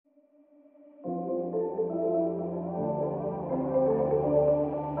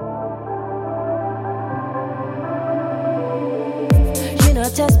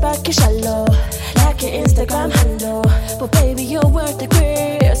test back your shallow, like your Instagram handle. But baby, you're worth the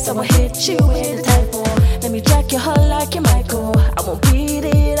grip, so I hit you with a typo. Let me jack your hull like your Michael. I won't beat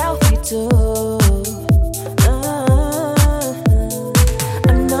it out for you too.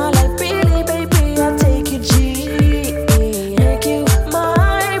 I'm not like really, baby, I'll take you G. Make you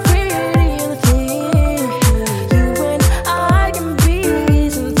my pretty little thing. You and I can be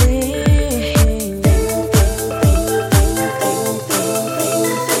something.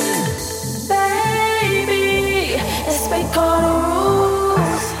 Baby, let's break all the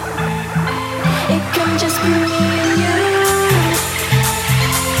rules. It can just be me and you.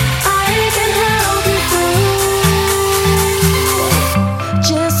 I can help you through.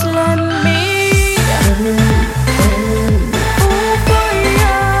 Just let me fall for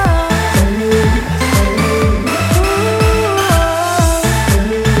ya.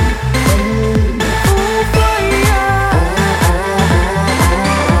 Fall for ya.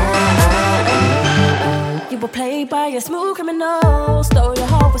 You were played by a smooth criminal, stole your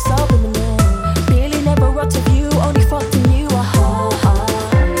heart with subliminal. Really never wrote of you, only fucked in you a heart.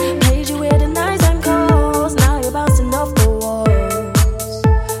 Played you with the nice and calls, now you're bouncing off the walls.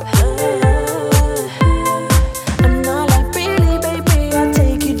 I'm not like really, baby, I'll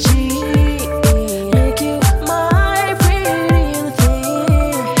take you G. Make you my pretty little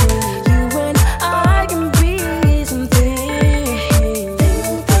thing. You and I can be something.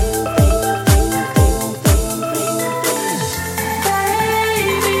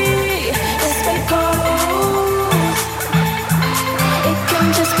 Baby, let's break all the rules. It can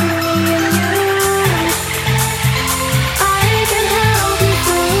just be me and you. I can help you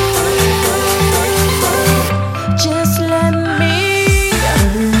through. Just let me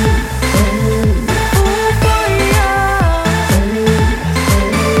fall for ya.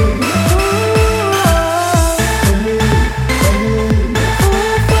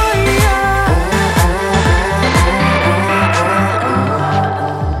 Fall for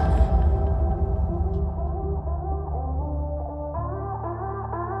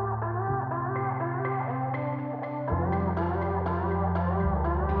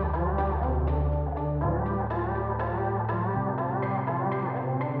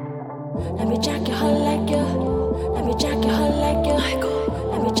Let me jack your hull like you. Let me jack your hull like you.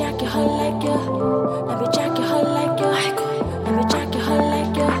 Let me jack your hull like you. Let me jack